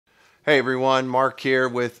Hey everyone, Mark here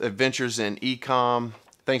with Adventures in Ecom.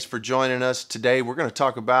 Thanks for joining us. Today we're going to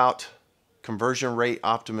talk about conversion rate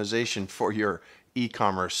optimization for your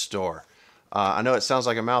e-commerce store. I know it sounds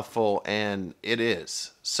like a mouthful, and it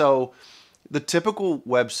is. So the typical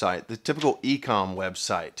website, the typical e-com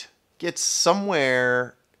website gets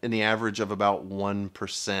somewhere in the average of about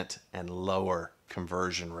 1% and lower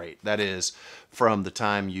conversion rate. That is from the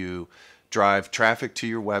time you drive traffic to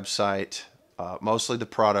your website, mostly the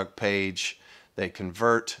product page, they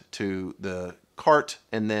convert to the cart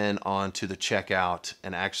and then on to the checkout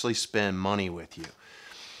and actually spend money with you.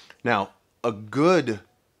 Now, a good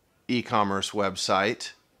e-commerce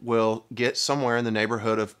website will get somewhere in the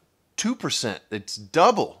neighborhood of 2%. It's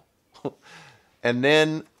double. And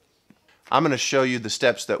then I'm going to show you the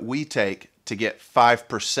steps that we take to get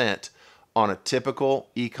 5% on a typical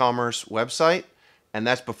e-commerce website. And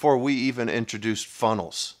that's before we even introduced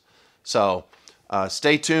funnels. So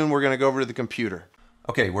stay tuned. We're going to go over to the computer.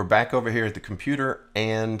 Okay, we're back over here at the computer,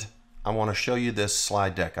 and I want to show you this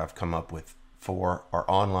slide deck I've come up with for our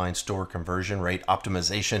online store conversion rate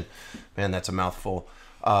optimization. Man, that's a mouthful.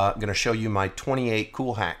 I'm going to show you my 28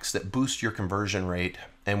 cool hacks that boost your conversion rate,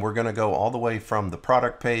 and we're going to go all the way from the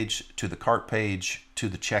product page to the cart page to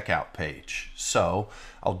the checkout page. So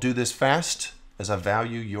I'll do this fast as I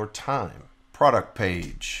value your time. Product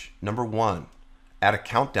page, number 1, add a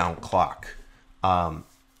countdown clock.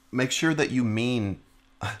 Make sure that you mean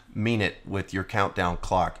it with your countdown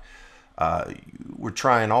clock. We're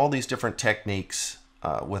trying all these different techniques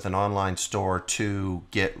with an online store to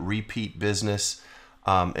get repeat business,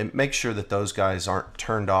 and make sure that those guys aren't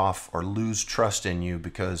turned off or lose trust in you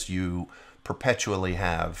because you perpetually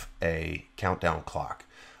have a countdown clock.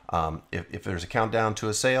 If there's a countdown to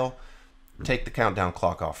a sale, take the countdown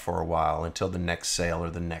clock off for a while until the next sale or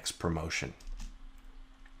the next promotion.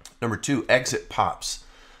 Number 2, exit pops.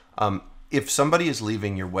 If somebody is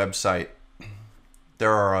leaving your website,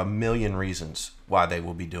 there are a million reasons why they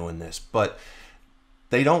will be doing this, but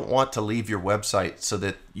they don't want to leave your website so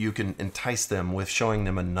that you can entice them with showing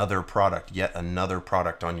them another product, yet another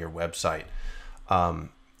product on your website.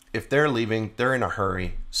 If they're leaving, they're in a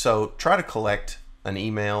hurry. So try to collect an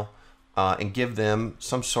email and give them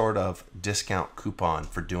some sort of discount coupon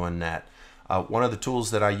for doing that. One of the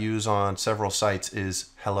tools that I use on several sites is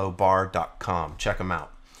hellobar.com. Check them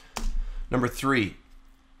out. Number 3,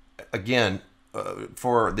 again,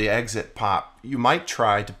 for the exit pop, you might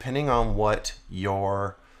try, depending on what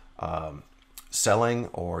your selling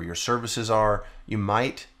or your services are, you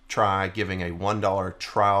might try giving a $1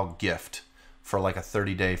 trial gift for like a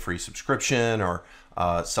 30-day free subscription or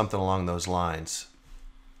something along those lines.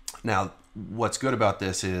 Now, what's good about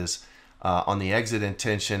this is on the exit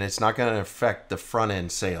intention, it's not going to affect the front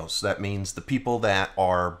end sales. That means the people that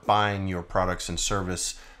are buying your products and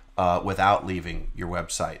service without leaving your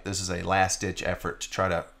website. This is a last-ditch effort to try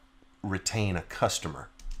to retain a customer.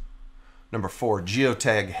 Number 4,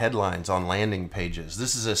 geotag headlines on landing pages.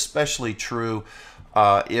 This is especially true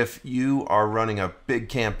if you are running a big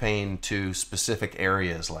campaign to specific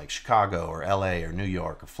areas like Chicago or LA or New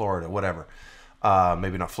York or Florida, whatever.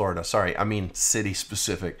 Maybe not Florida, sorry, I mean city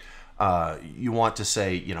specific. You want to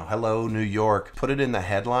say, hello, New York, put it in the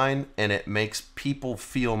headline, and it makes people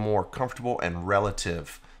feel more comfortable and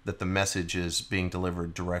relative that the message is being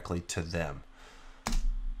delivered directly to them.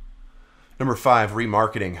 Number 5,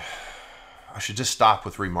 remarketing. I should just stop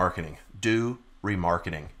with remarketing. Do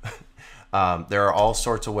remarketing. There are all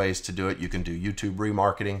sorts of ways to do it. You can do YouTube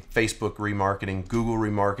remarketing, Facebook remarketing, Google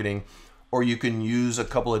remarketing, or you can use a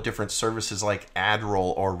couple of different services like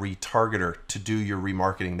AdRoll or Retargeter to do your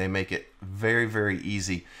remarketing. They make it very, very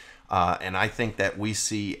easy. And I think that we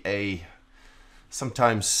see a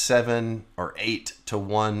sometimes 7 or 8 to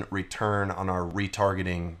 1 return on our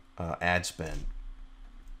retargeting ad spend.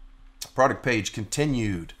 Product page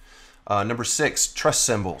continued. Number 6, trust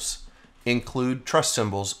symbols. Include trust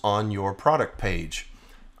symbols on your product page.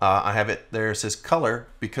 I have it there. It says color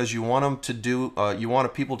because you want them to do. You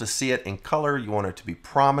want people to see it in color. You want it to be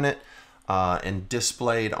prominent and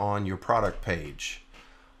displayed on your product page.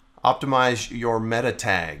 Optimize your meta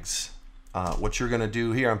tags. What you're going to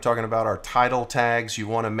do here, I'm talking about our title tags. You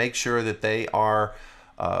want to make sure that they are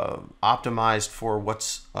optimized for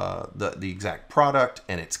what's the exact product,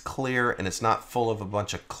 and it's clear and it's not full of a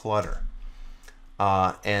bunch of clutter.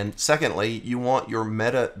 And secondly, you want your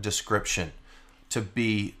meta description to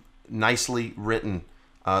be nicely written.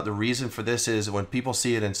 The reason for this is when people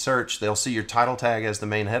see it in search, they'll see your title tag as the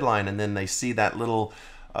main headline, and then they see that little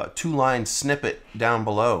 2-line snippet down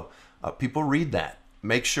below. People read that.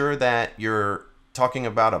 Make sure that you're talking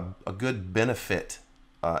about a good benefit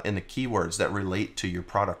in the keywords that relate to your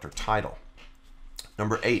product or title.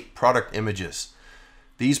 Number 8, product images.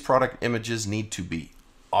 These product images need to be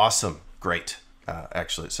awesome, great.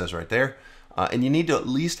 Actually, it says right there. And you need to at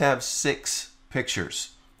least have 6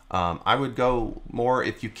 pictures. I would go more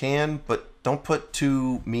if you can, but don't put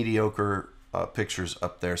too mediocre pictures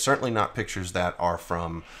up there. Certainly not pictures that are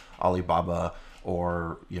from Alibaba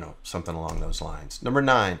or something along those lines. Number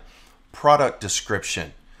 9, product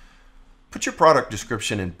description. Put your product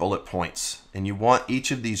description in bullet points, and you want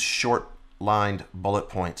each of these short lined bullet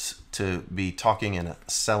points to be talking in a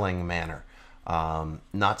selling manner.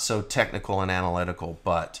 Not so technical and analytical,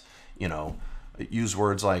 but use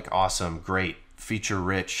words like awesome, great, feature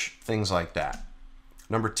rich, things like that.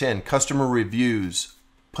 Number 10, customer reviews.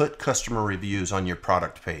 Put customer reviews on your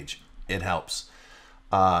product page. It helps.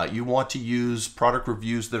 You want to use product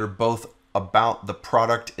reviews that are both about the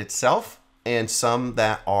product itself and some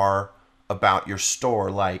that are about your store,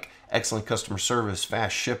 like excellent customer service,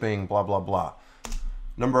 fast shipping, blah, blah, blah.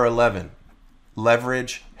 Number 11,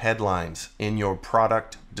 leverage headlines in your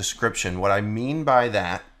product description. What I mean by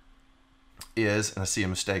that is, and I see a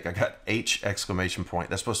mistake, I got H exclamation point.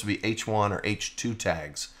 That's supposed to be H1 or H2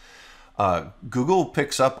 tags. Google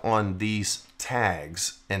picks up on these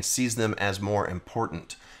tags and sees them as more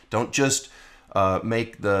important. Don't just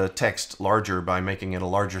make the text larger by making it a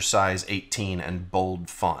larger size 18 and bold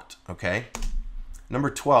font, okay? Number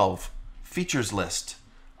 12, features list.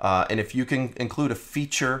 And if you can include a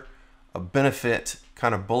feature, a benefit,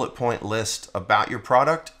 kind of bullet point list about your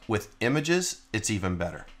product with images, it's even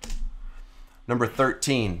better. Number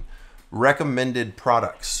 13, recommended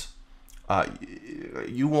products.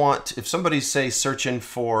 You want, if somebody's, say, searching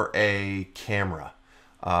for a camera,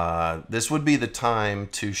 this would be the time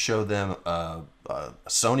to show them a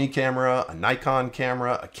Sony camera, a Nikon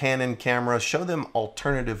camera, a Canon camera. Show them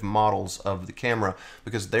alternative models of the camera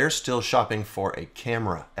because they're still shopping for a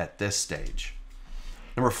camera at this stage.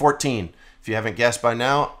 Number 14, if you haven't guessed by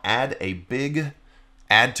now, add a big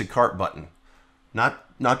add to cart button.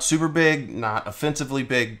 Not super big, not offensively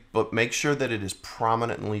big, but make sure that it is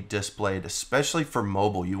prominently displayed, especially for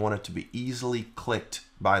mobile. You want it to be easily clicked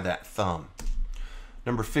by that thumb.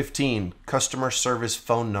 Number 15, customer service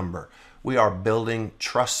phone number. We are building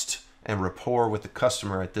trust and rapport with the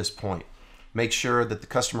customer at this point. Make sure that the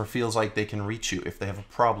customer feels like they can reach you if they have a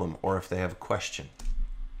problem or if they have a question.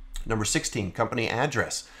 Number 16, company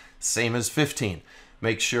address. Same as 15.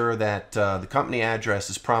 Make sure that the company address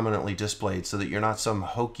is prominently displayed so that you're not some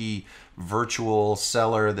hokey virtual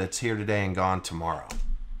seller that's here today and gone tomorrow.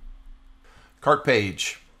 Cart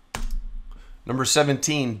page. Number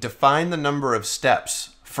 17, define the number of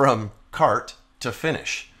steps from cart to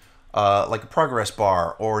finish. Like a progress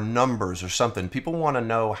bar or numbers or something. People want to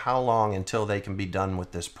know how long until they can be done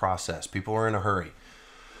with this process. People are in a hurry.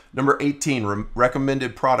 Number 18,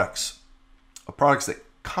 recommended products. Products that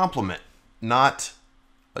complement, not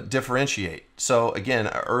differentiate. So again,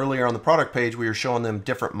 earlier on the product page, we were showing them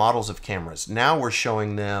different models of cameras. Now we're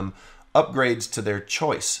showing them upgrades to their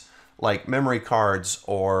choice, like memory cards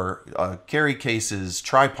or carry cases,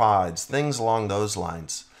 tripods, things along those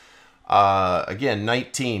lines. Again,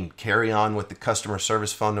 19, carry on with the customer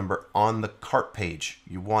service phone number on the cart page.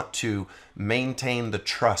 You want to maintain the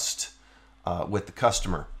trust with the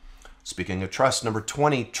customer. Speaking of trust, number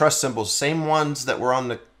 20, trust symbols, same ones that were on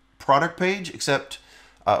the product page, except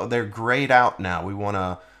they're grayed out now. We want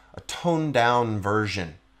a toned down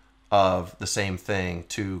version of the same thing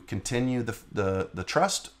to continue the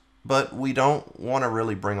trust, but we don't want to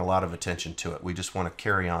really bring a lot of attention to it. We just want to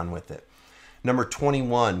carry on with it. Number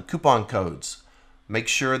 21, coupon codes. Make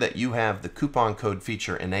sure that you have the coupon code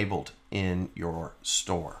feature enabled in your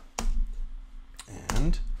store.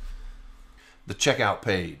 And the checkout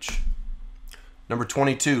page. Number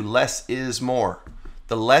 22, less is more.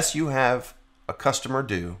 The less you have a customer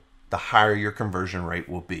do, the higher your conversion rate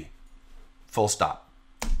will be. Full stop.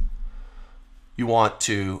 You want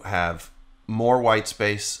to have more white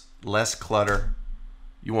space, less clutter.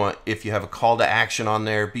 You want, if you have a call to action on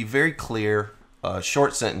there, be very clear.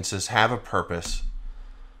 Short sentences, have a purpose.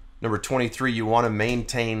 Number 23, you want to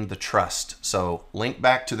maintain the trust. So link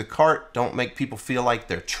back to the cart. Don't make people feel like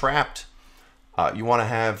they're trapped. You want to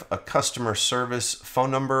have a customer service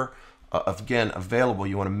phone number, again, available.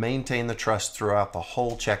 You want to maintain the trust throughout the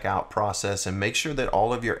whole checkout process and make sure that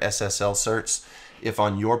all of your SSL certs, if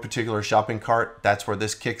on your particular shopping cart, that's where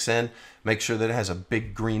this kicks in, make sure that it has a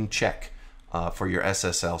big green check for your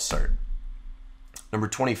SSL cert. Number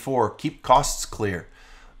 24, keep costs clear.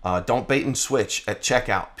 Don't bait and switch at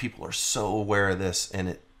checkout. People are so aware of this and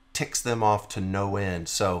it ticks them off to no end.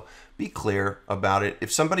 So be clear about it.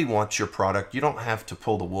 If somebody wants your product, you don't have to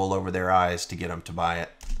pull the wool over their eyes to get them to buy it.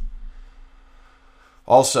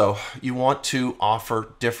 Also, you want to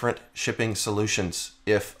offer different shipping solutions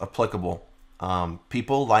if applicable.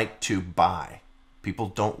 People like to buy. People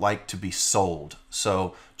don't like to be sold.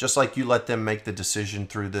 So just like you let them make the decision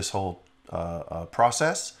through this whole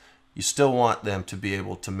process, you still want them to be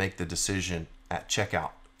able to make the decision at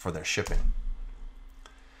checkout for their shipping.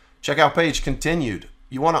 Checkout page continued.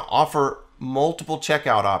 You want to offer multiple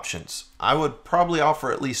checkout options. I would probably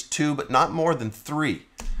offer at least 2, but not more than 3.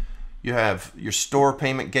 You have your store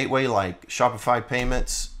payment gateway like Shopify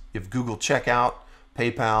Payments. You have Google Checkout,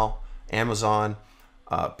 PayPal, Amazon.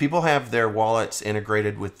 People have their wallets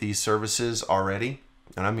integrated with these services already.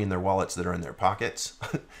 And I mean their wallets that are in their pockets.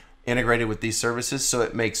 Integrated with these services, so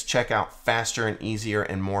it makes checkout faster and easier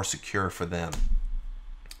and more secure for them.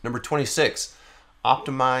 Number 26,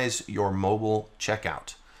 optimize your mobile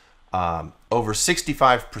checkout. Over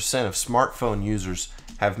 65% of smartphone users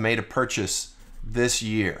have made a purchase this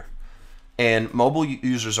year. And mobile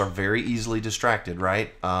users are very easily distracted,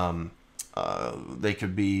 right? They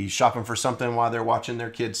could be shopping for something while they're watching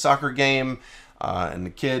their kid's soccer game, and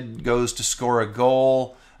the kid goes to score a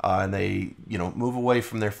goal, and they move away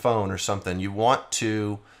from their phone or something. You want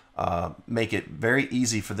to make it very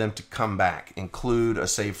easy for them to come back. Include a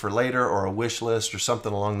save for later or a wish list or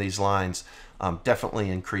something along these lines. Definitely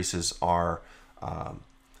increases our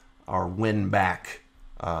win back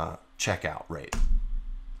checkout rate.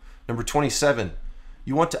 Number 27,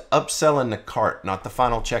 you want to upsell in the cart, not the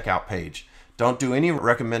final checkout page. Don't do any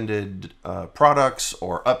recommended products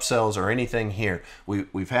or upsells or anything here.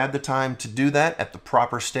 We've had the time to do that at the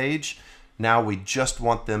proper stage. Now we just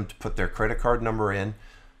want them to put their credit card number in,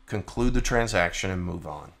 conclude the transaction, and move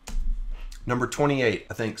on. Number 28,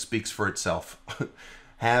 I think, speaks for itself.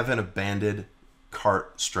 Have an abandoned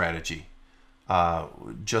cart strategy.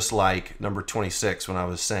 Just like number 26, when I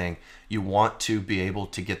was saying you want to be able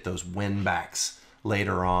to get those win backs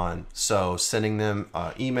later on. So sending them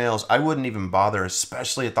emails, I wouldn't even bother,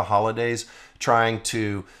 especially at the holidays, trying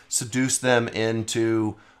to seduce them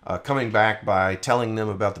into coming back by telling them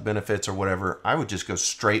about the benefits or whatever. I would just go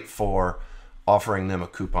straight for offering them a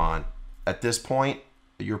coupon. At this point,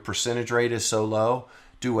 your percentage rate is so low,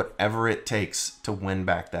 do whatever it takes to win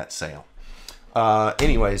back that sale.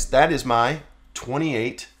 Anyways, that is my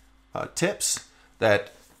 28 tips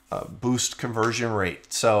that boost conversion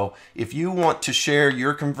rate. So if you want to share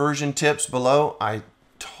your conversion tips below, I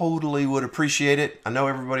totally would appreciate it. I know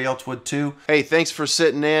everybody else would too. Hey, thanks for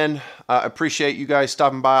sitting in. Appreciate you guys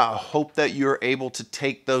stopping by. I hope that you're able to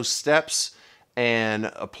take those steps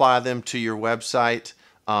and apply them to your website.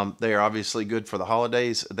 They are obviously good for the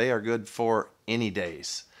holidays. They are good for any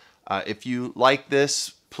days. If you like this,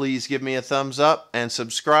 please give me a thumbs up and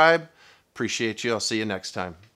subscribe. Appreciate you. I'll see you next time.